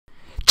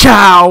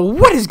Ciao!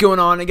 What is going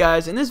on,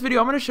 guys? In this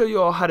video, I'm going to show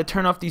you all how to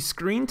turn off these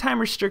screen time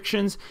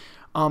restrictions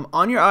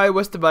on your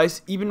iOS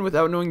device, even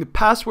without knowing the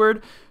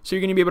password. So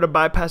you're going to be able to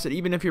bypass it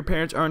even if your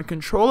parents are in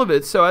control of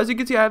it. So as you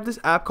can see, I have this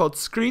app called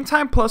Screen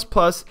Time Plus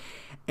Plus,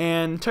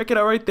 and check it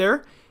out right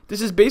there. This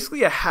is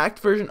basically a hacked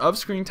version of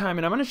Screen Time,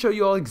 and I'm going to show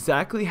you all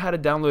exactly how to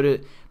download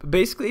it. But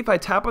basically, if I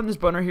tap on this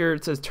button right here,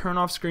 it says turn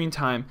off screen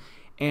time,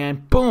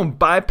 and boom,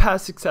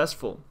 bypass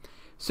successful.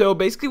 So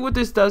basically what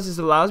this does is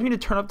allows me to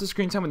turn off the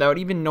screen time without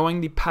even knowing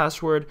the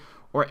password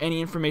or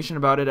any information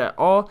about it at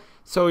all.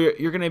 So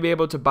you're going to be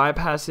able to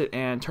bypass it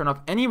and turn off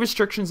any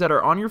restrictions that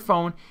are on your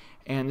phone.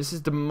 And this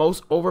is the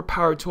most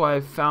overpowered tool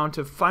I've found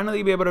to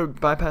finally be able to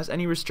bypass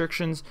any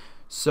restrictions.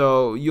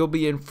 So you'll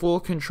be in full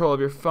control of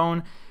your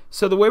phone.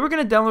 So the way we're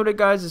going to download it,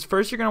 guys, is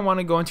first you're going to want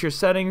to go into your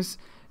settings,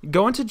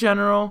 go into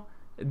general,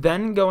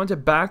 then go into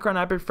background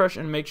app refresh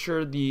and make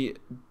sure the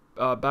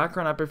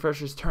background app refresh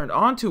is turned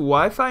on to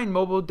Wi-Fi and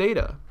mobile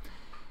data.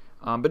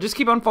 But just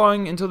keep on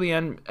following until the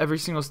end, every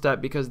single step,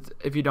 because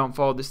if you don't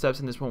follow the steps,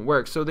 then this won't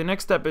work. So the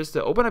next step is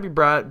to open up your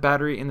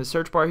battery in the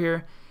search bar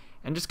here,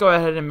 and just go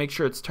ahead and make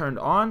sure it's turned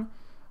on.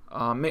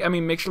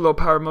 Make sure low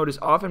power mode is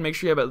off, and make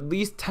sure you have at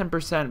least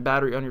 10%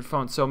 battery on your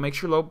phone. So make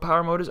sure low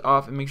power mode is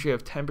off, and make sure you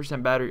have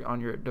 10% battery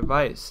on your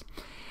device.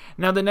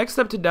 Now the next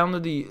step to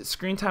download the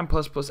Screen Time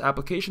Plus Plus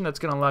application that's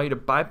going to allow you to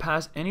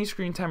bypass any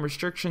screen time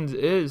restrictions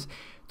is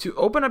to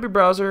open up your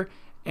browser,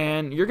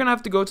 and you're going to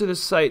have to go to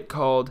this site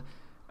called,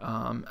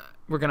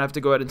 we're going to have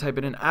to go ahead and type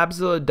it in,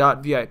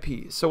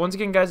 appzilla.vip. So once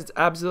again, guys, it's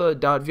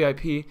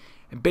appzilla.vip,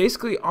 and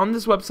basically on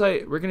this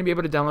website we're going to be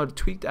able to download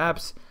tweaked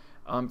apps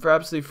for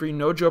absolutely free,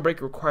 no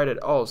jailbreak required at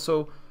all.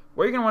 So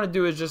what you're going to want to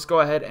do is just go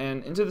ahead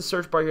and into the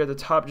search bar here at the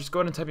top, just go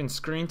ahead and type in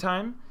screen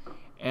time,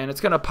 and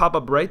it's going to pop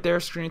up right there,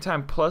 Screen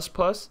Time Plus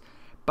Plus,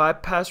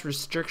 bypass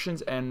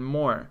restrictions and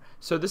more.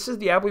 So this is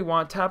the app we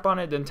want. Tap on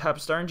it, then tap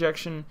start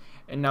injection,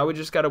 and now we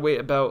just got to wait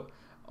about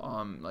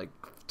like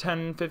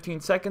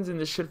 10-15 seconds, and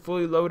this should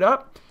fully load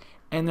up,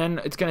 and then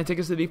it's going to take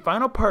us to the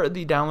final part of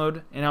the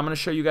download, and I'm going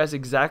to show you guys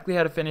exactly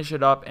how to finish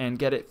it up and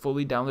get it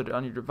fully downloaded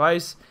on your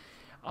device.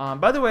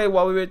 By the way,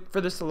 while we wait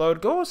for this to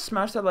load, go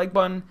smash that like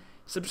button,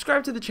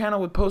 subscribe to the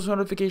channel with post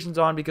notifications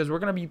on, because we're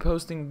going to be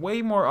posting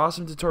way more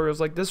awesome tutorials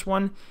like this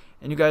one,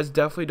 and you guys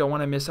definitely don't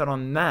want to miss out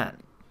on that.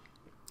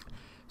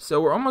 So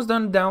we're almost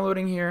done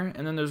downloading here,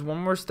 and then there's one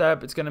more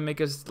step. It's going to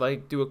make us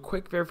like do a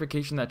quick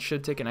verification that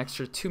should take an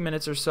extra 2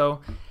 minutes or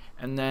so,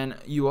 and then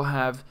you will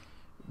have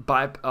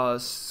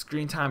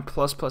Screen Time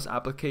Plus Plus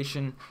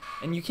application,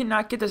 and you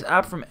cannot get this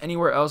app from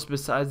anywhere else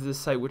besides this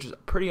site, which is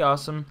pretty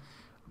awesome.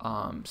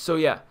 So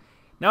yeah,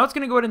 now it's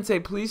going to go ahead and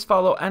say please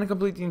follow and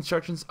complete the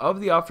instructions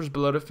of the offers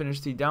below to finish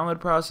the download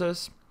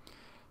process.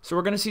 So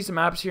we're going to see some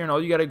apps here, and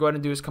all you got to go ahead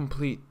and do is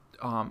complete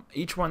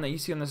each one that you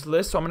see on this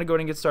list. So I'm going to go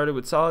ahead and get started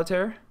with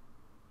Solitaire.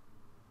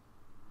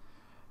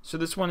 So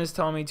this one is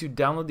telling me to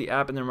download the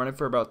app and then run it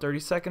for about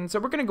 30 seconds. So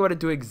we're going to go ahead and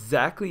do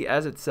exactly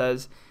as it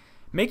says.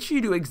 Make sure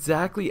you do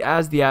exactly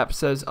as the app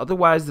says,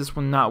 otherwise this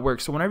will not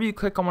work. So whenever you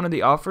click on one of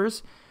the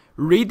offers,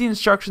 read the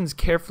instructions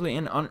carefully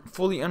and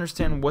fully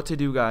understand what to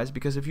do, guys,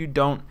 because if you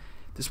don't,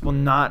 this will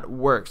not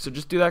work. So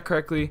just do that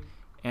correctly,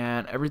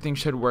 and everything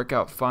should work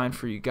out fine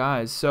for you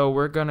guys. So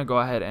we're going to go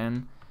ahead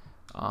and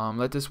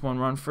let this one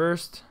run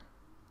first.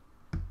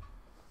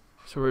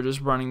 So we're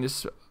just running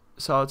this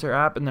Solitaire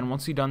app, and then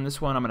once you've done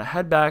this one, I'm going to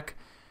head back,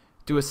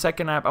 do a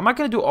second app. I'm not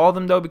going to do all of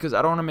them though, because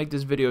I don't want to make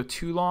this video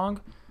too long,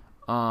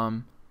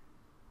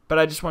 but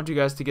I just want you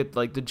guys to get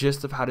like the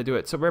gist of how to do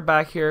it. So we're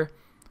back here.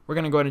 We're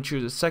going to go ahead and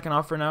choose a second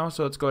offer now.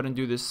 So let's go ahead and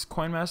do this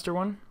Coin Master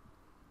one,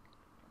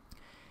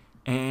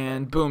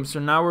 and boom. So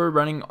now we're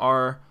running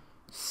our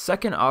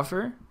second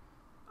offer.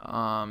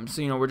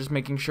 So we're just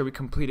making sure we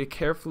complete it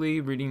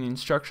carefully, reading the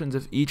instructions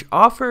of each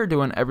offer,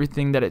 doing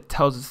everything that it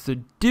tells us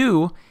to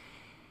do.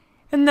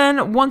 And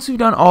then once we've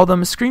done all of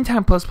them, Screen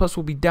Time Plus Plus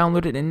will be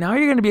downloaded, and now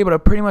you're going to be able to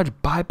pretty much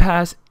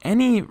bypass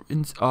any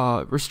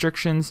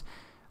restrictions,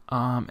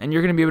 and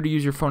you're going to be able to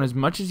use your phone as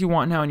much as you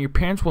want now, and your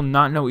parents will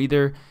not know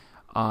either.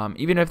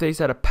 Even if they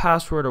set a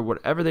password or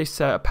whatever they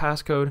set, a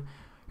passcode,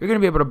 you're going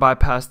to be able to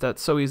bypass that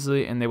so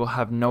easily, and they will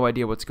have no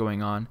idea what's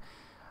going on,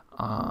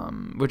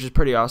 which is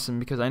pretty awesome,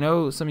 because I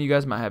know some of you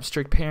guys might have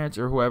strict parents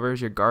or whoever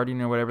is your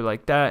guardian or whatever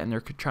like that, and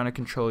they're trying to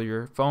control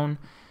your phone.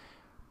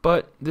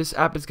 But this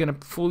app is going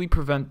to fully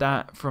prevent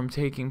that from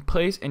taking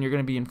place, and you're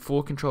going to be in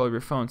full control of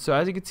your phone. So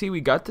as you can see, we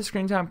got the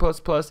Screen Time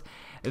Plus Plus.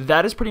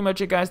 That is pretty much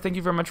it, guys. Thank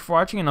you very much for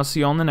watching, and I'll see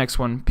you on the next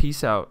one.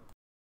 Peace out.